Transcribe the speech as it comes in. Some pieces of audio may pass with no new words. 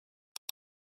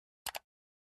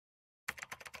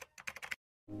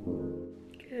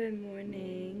Good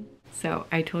morning. So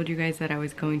I told you guys that I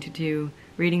was going to do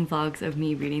reading vlogs of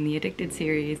me reading the Addicted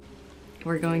series.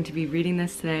 We're going to be reading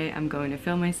this today. I'm going to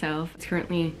film myself. It's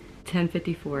currently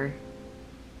 10:54.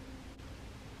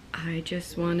 I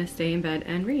just want to stay in bed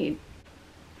and read.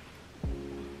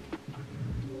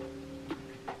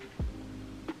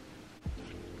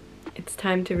 It's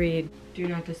time to read. Do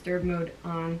not disturb mode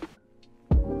on.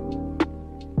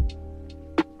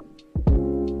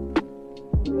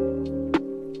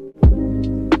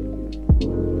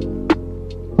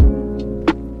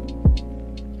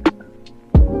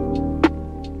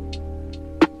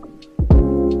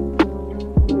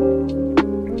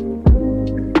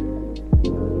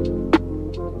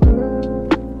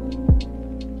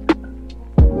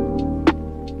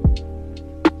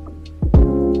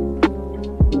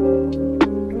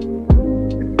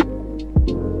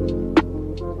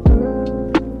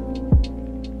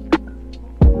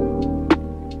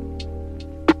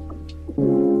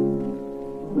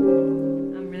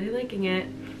 It.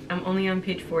 I'm only on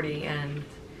page 40 and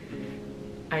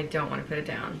I don't want to put it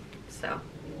down. So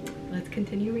let's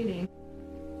continue reading.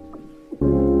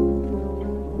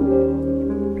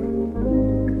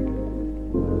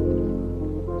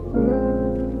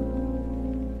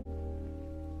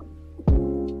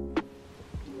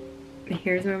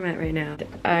 Here's where I'm at right now.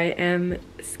 I am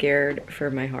scared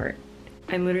for my heart.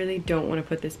 I literally don't want to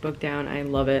put this book down. I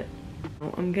love it.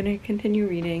 I'm gonna continue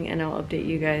reading and I'll update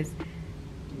you guys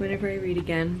whenever I read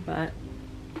again, but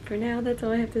for now that's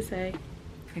all I have to say.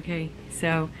 Okay,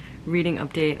 so reading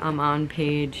update. I'm on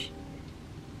page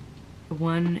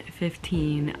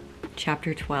 115,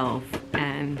 chapter 12,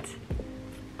 and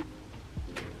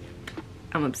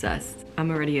I'm obsessed. I'm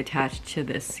already attached to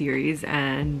this series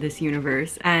and this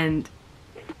universe and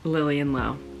Lillian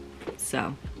Lowe.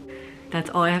 So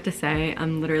that's all I have to say.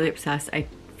 I'm literally obsessed. I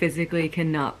physically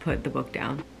cannot put the book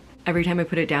down. Every time I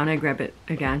put it down, I grab it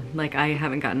again. Like, I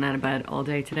haven't gotten out of bed all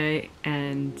day today,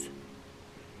 and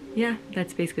yeah,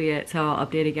 that's basically it. So I'll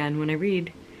update again when I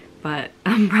read, but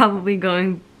I'm probably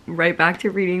going right back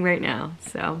to reading right now.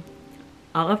 So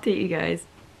I'll update you guys.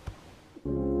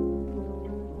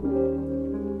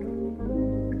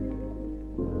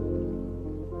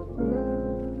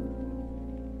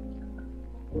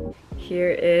 Here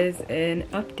is an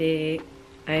update.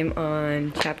 I'm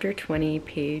on chapter 20,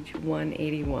 page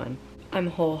 181. I'm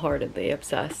wholeheartedly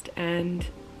obsessed and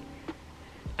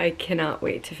I cannot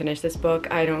wait to finish this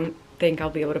book. I don't think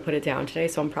I'll be able to put it down today,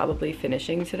 so I'm probably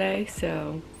finishing today.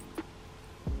 So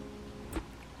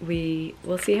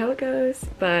we'll see how it goes,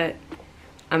 but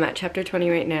I'm at chapter 20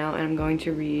 right now and I'm going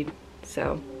to read.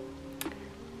 So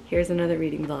here's another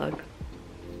reading vlog.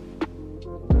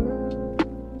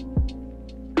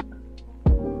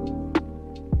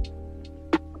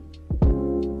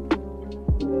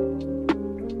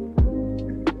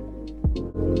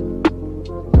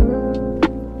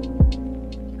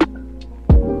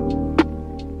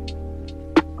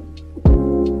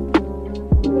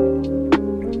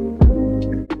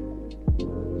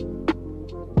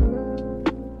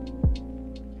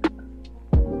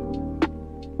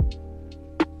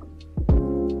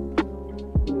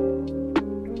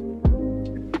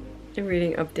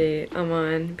 Reading update. I'm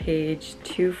on page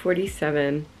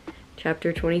 247,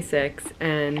 chapter 26,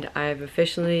 and I've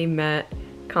officially met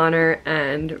Connor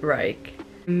and Reich.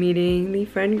 I'm meeting the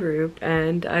friend group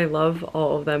and I love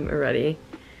all of them already.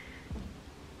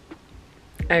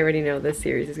 I already know this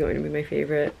series is going to be my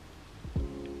favorite.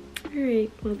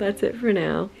 Alright, well that's it for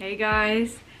now. Hey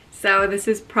guys! So this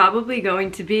is probably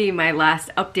going to be my last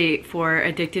update for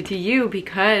Addicted to You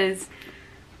because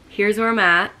here's where I'm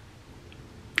at.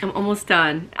 I'm almost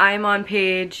done. I'm on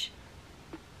page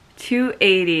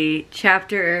 280,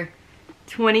 chapter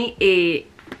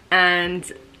 28,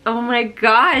 and oh my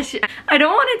gosh, I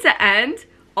don't want it to end.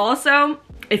 Also,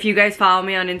 if you guys follow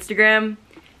me on Instagram,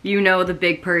 you know the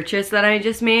big purchase that I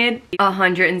just made.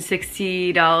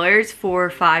 $160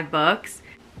 for 5 books.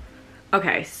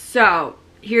 Okay, so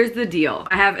here's the deal.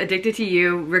 I have Addicted to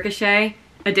You, Ricochet,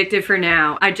 Addicted for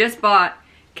Now. I just bought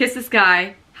Kiss the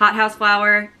Sky, Hot House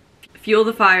Flower, Fuel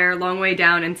the Fire, Long Way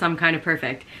Down, and Some Kind of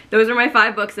Perfect. Those are my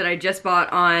 5 books that I just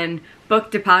bought on Book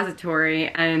Depository,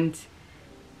 and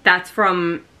that's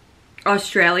from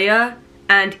Australia,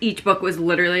 and each book was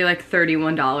literally like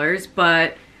 $31,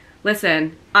 but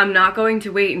listen, I'm not going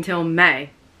to wait until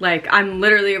May. Like, I'm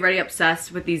literally already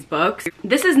obsessed with these books.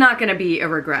 This is not gonna be a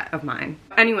regret of mine.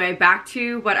 Anyway, back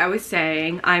to what I was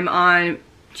saying. I'm on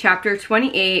chapter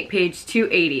 28, page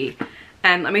 280,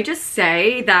 and let me just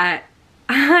say that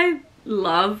I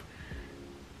love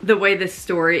the way this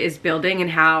story is building and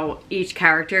how each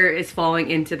character is falling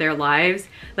into their lives.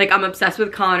 Like, I'm obsessed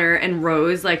with Connor and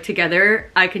Rose. Like, together,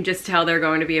 I can just tell they're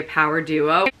going to be a power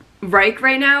duo. Reich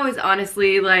right now is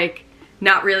honestly, like,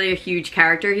 not really a huge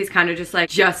character. He's kind of just, like,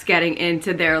 just getting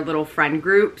into their little friend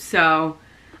group. So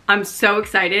I'm so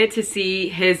excited to see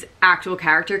his actual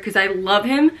character because I love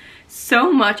him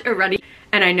so much already.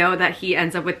 And I know that he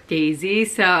ends up with Daisy,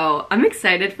 so I'm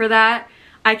excited for that.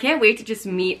 I can't wait to just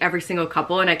meet every single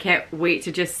couple, and I can't wait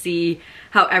to just see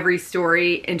how every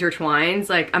story intertwines.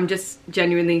 Like, I'm just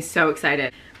genuinely so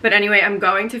excited. But anyway, I'm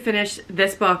going to finish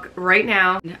this book right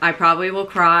now. I probably will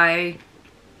cry,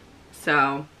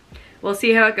 so we'll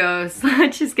see how it goes.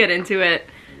 Let's just get into it.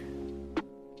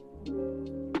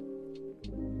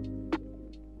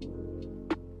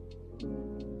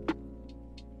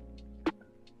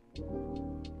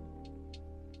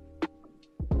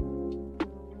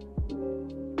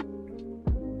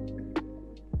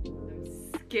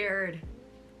 Scared.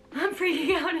 I'm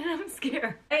freaking out and I'm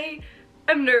scared. I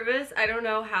am nervous. I don't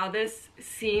know how this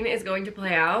scene is going to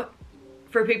play out.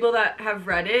 For people that have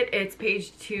read it, it's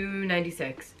page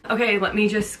 296. Okay, let me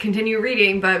just continue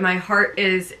reading, but my heart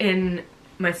is in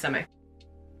my stomach.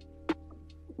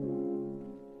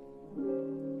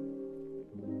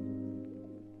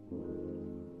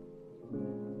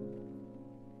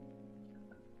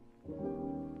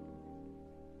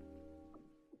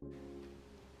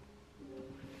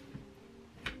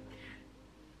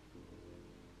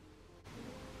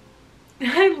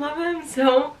 I love him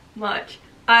so much.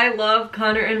 I love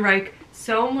Connor and Reich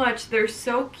so much. They're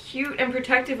so cute and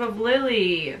protective of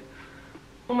Lily.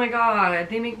 Oh my god,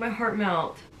 they make my heart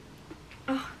melt.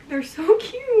 Oh, they're so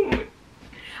cute.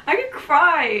 I could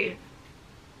cry.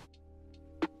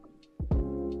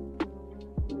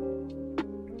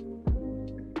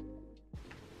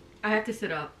 I have to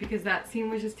sit up because that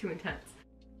scene was just too intense.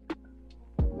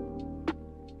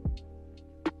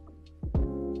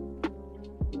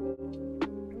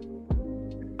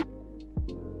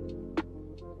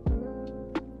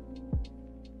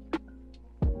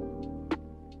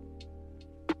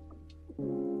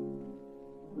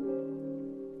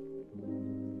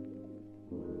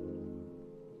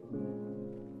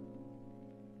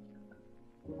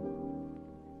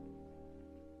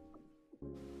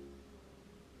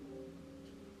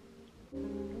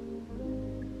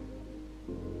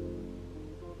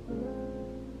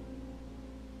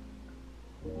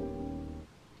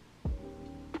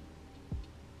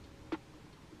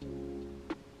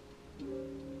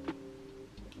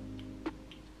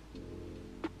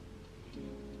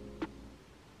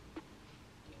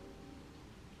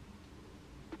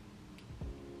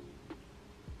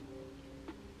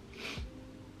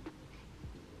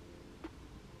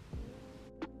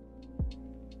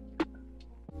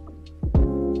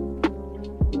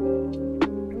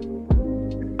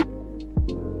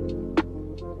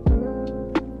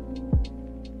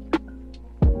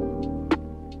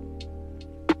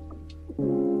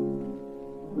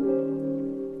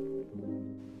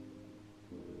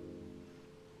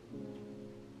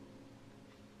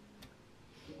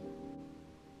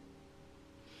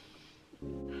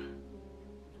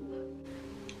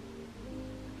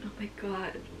 Oh my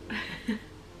god.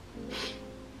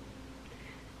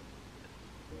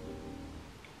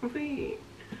 Wait,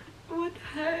 what the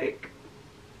heck?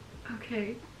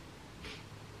 Okay.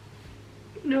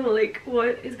 No, like,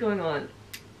 what is going on?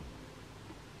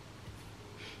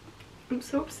 I'm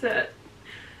so upset.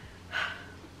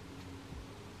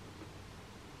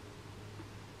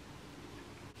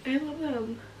 I love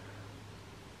them.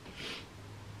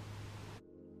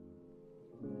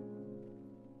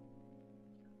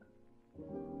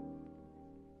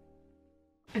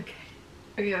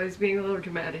 Okay, I was being a little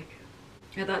dramatic.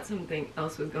 I thought something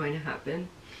else was going to happen.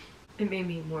 It made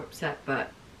me more upset,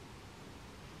 but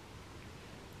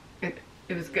it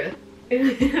was good.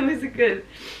 It was a good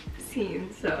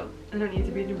scene, so I don't need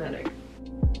to be dramatic.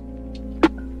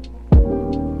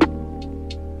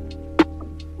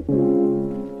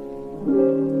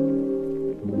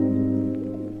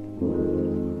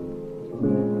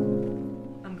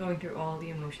 I'm going through all the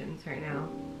emotions right now.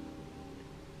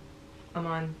 I'm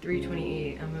on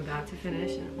 328. I'm about to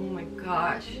finish, and oh my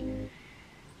gosh,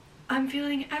 I'm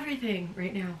feeling everything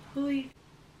right now. Holy,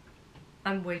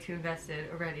 I'm way too invested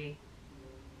already.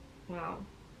 Wow.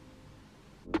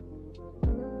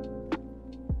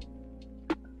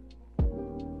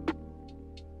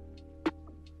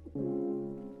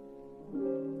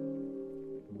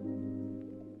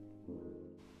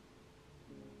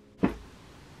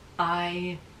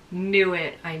 I knew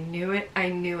it. I knew it. I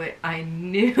knew it. I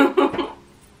knew.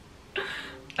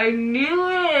 I knew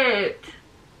it.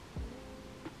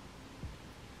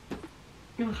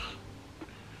 Ugh.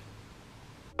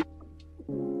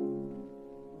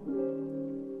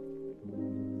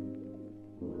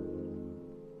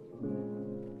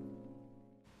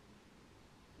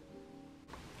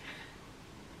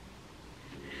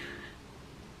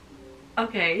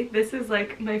 Okay, this is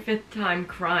like my 5th time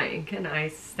crying. Can I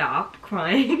stop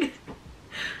crying?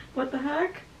 What the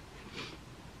heck?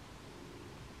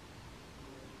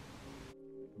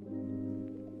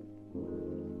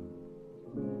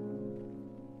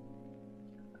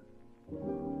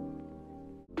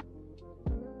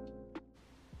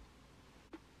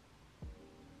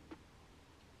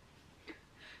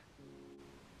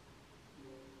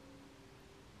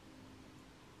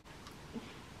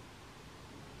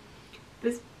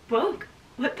 This book,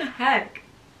 what the heck?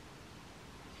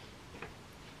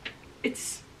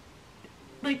 It's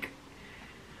like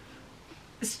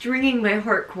stringing my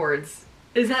heart chords.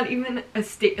 Is that even a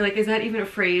is that even a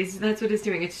phrase? That's what it's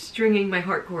doing. It's stringing my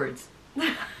heart chords.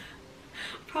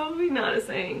 Probably not a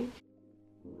saying.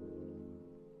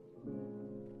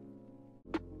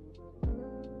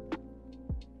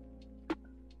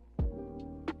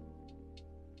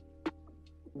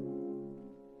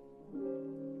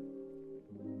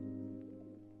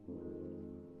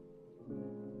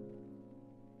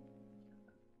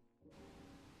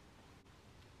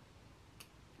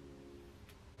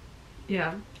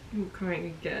 Yeah, I'm crying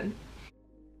again.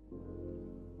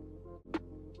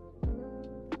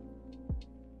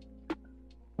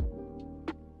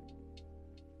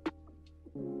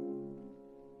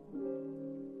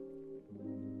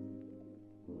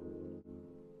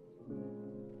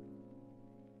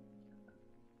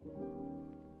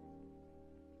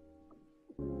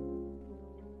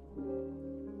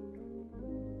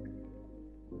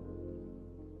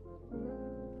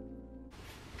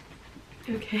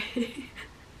 Okay.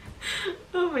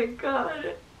 Oh my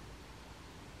god.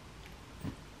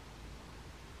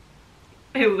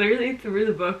 I literally threw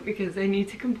the book because I need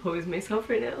to compose myself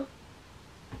right now.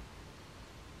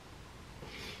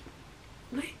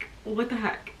 Like, what the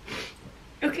heck?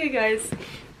 Okay guys.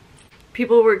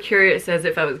 People were curious as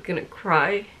if I was gonna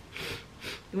cry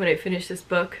when I finished this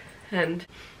book, and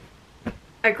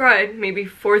I cried maybe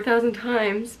 4,000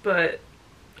 times, but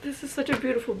this is such a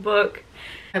beautiful book.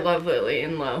 I love Lily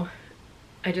and Lo.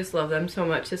 I just love them so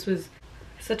much. This was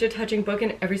such a touching book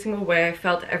in every single way. I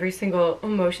felt every single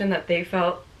emotion that they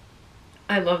felt.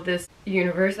 I love this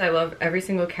universe. I love every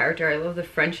single character. I love the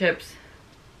friendships.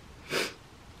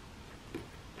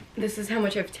 This is how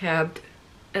much I've tabbed,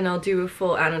 and I'll do a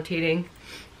full annotating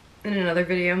in another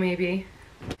video maybe.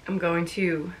 I'm going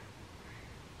to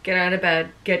get out of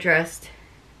bed, get dressed,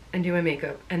 and do my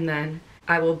makeup, and then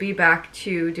I will be back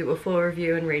to do a full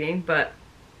review and rating, but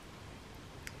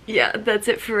yeah, that's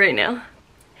it for right now.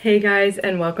 Hey guys,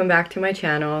 and welcome back to my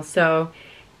channel. So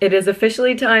it is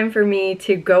officially time for me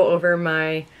to go over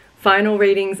my final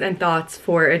ratings and thoughts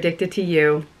for Addicted to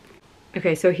You.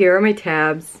 Okay, so here are my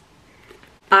tabs.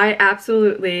 I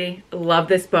absolutely love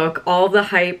this book. All the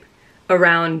hype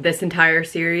around this entire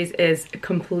series is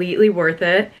completely worth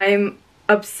it. I'm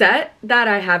upset that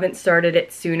I haven't started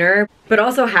it sooner, but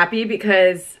also happy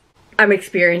because I'm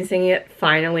experiencing it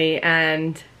finally,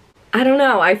 and I don't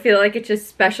know, I feel like it's just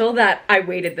special that I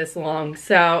waited this long.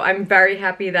 So I'm very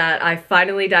happy that I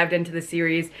finally dived into the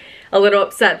series. A little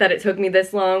upset that it took me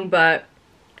this long, but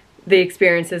the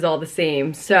experience is all the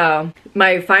same. So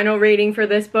my final rating for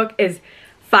this book is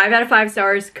 5 out of 5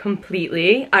 stars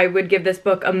completely. I would give this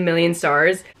book 1,000,000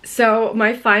 stars. So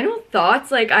my final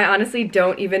thoughts, like, I honestly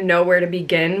don't even know where to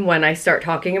begin when I start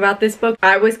talking about this book.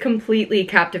 I was completely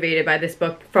captivated by this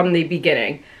book from the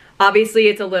beginning. Obviously,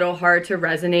 it's a little hard to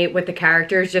resonate with the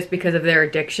characters just because of their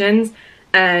addictions,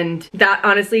 and that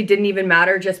honestly didn't even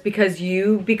matter just because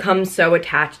you become so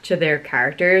attached to their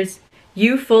characters.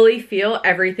 You fully feel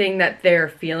everything that they're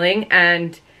feeling,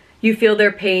 and you feel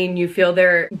their pain, you feel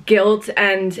their guilt,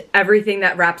 and everything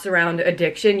that wraps around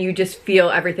addiction. You just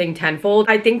feel everything tenfold.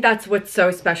 I think that's what's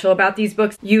so special about these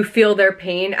books. You feel their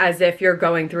pain as if you're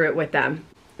going through it with them.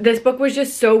 This book was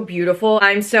just so beautiful.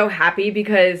 I'm so happy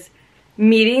because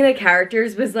meeting the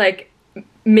characters was like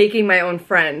making my own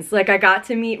friends. Like, I got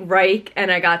to meet Reich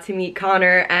and I got to meet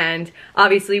Connor, and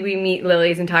obviously we meet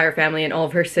Lily's entire family and all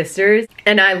of her sisters.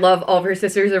 And I love all of her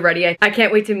sisters already. I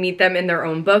can't wait to meet them in their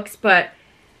own books, but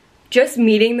just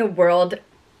meeting the world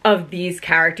of these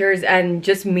characters and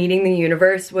just meeting the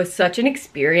universe was such an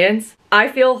experience. I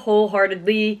feel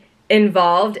wholeheartedly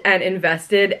involved and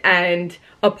invested and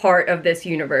a part of this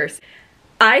universe.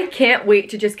 I can't wait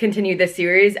to just continue this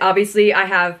series. Obviously, I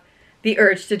have the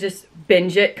urge to just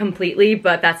binge it completely,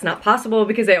 but that's not possible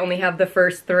because I only have the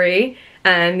first 3,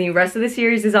 and the rest of the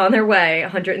series is on their way,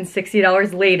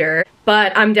 $160 later.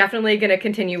 But I'm definitely gonna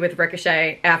continue with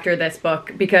Ricochet after this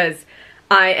book because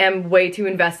I am way too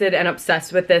invested and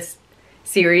obsessed with this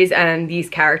series and these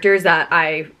characters that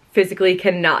I physically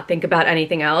cannot think about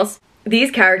anything else.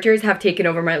 These characters have taken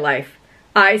over my life.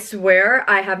 I swear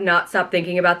I have not stopped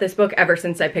thinking about this book ever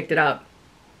since I picked it up.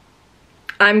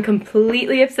 I'm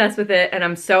completely obsessed with it, and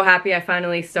I'm so happy I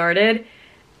finally started.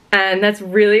 And that's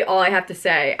really all I have to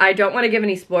say. I don't want to give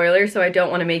any spoilers, so I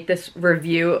don't want to make this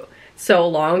review so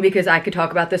long because I could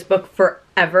talk about this book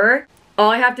forever. All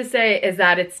I have to say is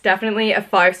that it's definitely a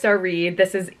 5-star read.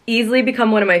 This has easily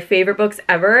become one of my favorite books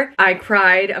ever. I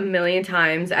cried a million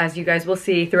times, as you guys will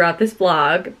see throughout this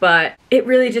vlog, but it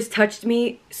really just touched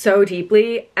me so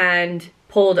deeply and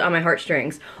pulled on my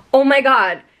heartstrings. Oh my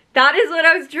god, that is what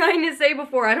I was trying to say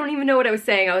before. I don't even know what I was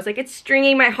saying. I was like, it's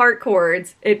stringing my heart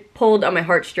cords. It pulled on my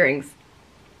heartstrings.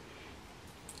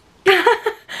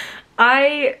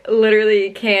 I literally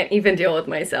can't even deal with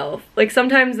myself. Like,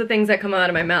 sometimes the things that come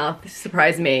out of my mouth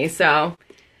surprise me, so.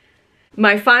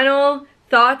 My final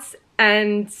thoughts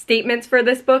and statements for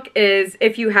this book is,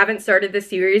 if you haven't started the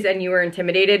series and you were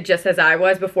intimidated just as I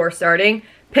was before starting,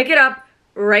 pick it up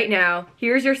right now.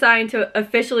 Here's your sign to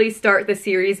officially start the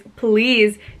series.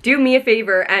 Please do me a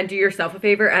favor and do yourself a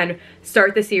favor and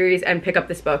start the series and pick up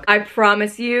this book. I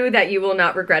promise you that you will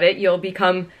not regret it. You'll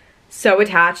become so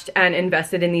attached and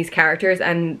invested in these characters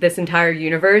and this entire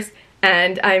universe,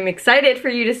 and I'm excited for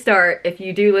you to start if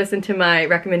you do listen to my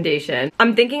recommendation.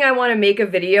 I'm thinking I want to make a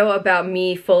video about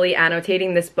me fully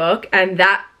annotating this book, and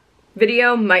that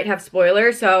video might have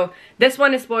spoilers, so this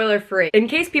one is spoiler free. In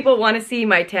case people want to see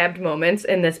my tabbed moments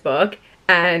in this book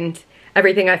and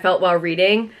everything I felt while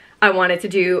reading, I wanted to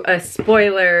do a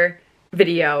spoiler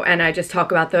video and I just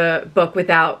talk about the book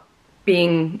without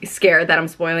being scared that I'm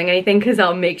spoiling anything, because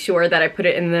I'll make sure that I put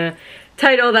it in the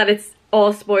title that it's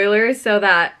all spoilers so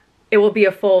that it will be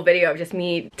a full video of just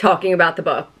me talking about the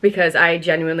book, because I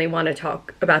genuinely want to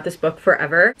talk about this book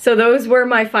forever. So those were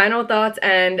my final thoughts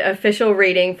and official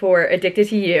rating for Addicted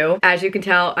to You. As you can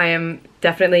tell, I am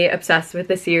definitely obsessed with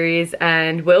the series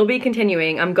and will be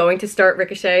continuing. I'm going to start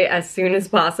Ricochet as soon as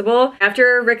possible.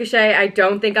 After Ricochet, I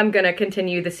don't think I'm gonna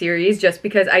continue the series just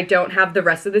because I don't have the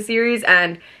rest of the series,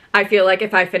 and I feel like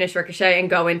if I finish Ricochet and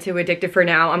go into Addicted for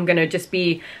Now, I'm gonna just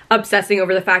be obsessing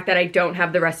over the fact that I don't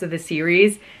have the rest of the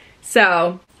series.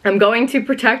 So I'm going to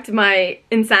protect my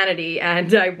insanity,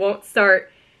 and I won't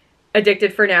start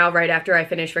Addicted for Now right after I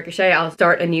finish Ricochet. I'll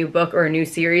start a new book or a new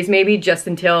series maybe just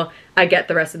until I get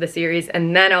the rest of the series,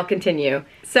 and then I'll continue.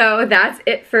 So that's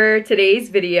it for today's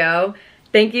video.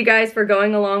 Thank you guys for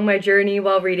going along my journey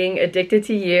while reading Addicted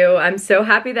to You. I'm so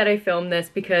happy that I filmed this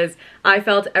because I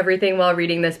felt everything while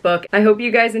reading this book. I hope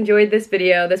you guys enjoyed this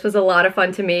video. This was a lot of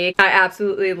fun to me. I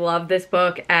absolutely love this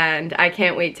book and I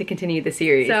can't wait to continue the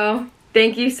series. So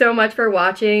thank you so much for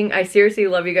watching. I seriously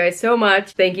love you guys so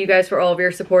much. Thank you guys for all of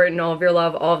your support and all of your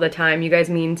love all the time. You guys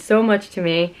mean so much to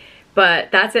me.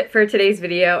 But that's it for today's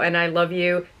video, and I love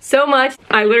you so much.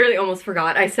 I literally almost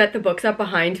forgot. I set the books up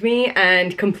behind me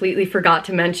and completely forgot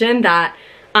to mention that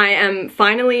I am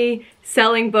finally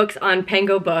selling books on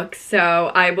Pengo Books.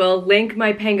 So I will link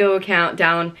my Pengo account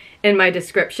down in my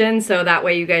description so that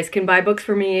way you guys can buy books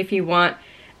for me if you want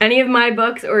any of my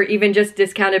books, or even just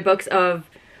discounted books of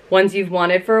ones you've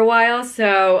wanted for a while.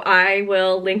 So I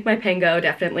will link my Pengo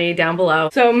definitely down below.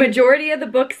 So majority of the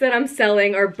books that I'm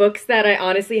selling are books that I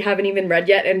honestly haven't even read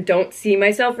yet and don't see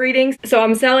myself reading. So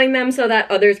I'm selling them so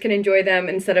that others can enjoy them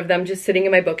instead of them just sitting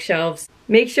in my bookshelves.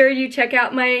 Make sure you check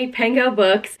out my Pengo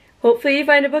books. Hopefully you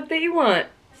find a book that you want.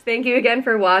 Thank you again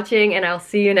for watching, and I'll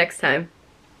see you next time.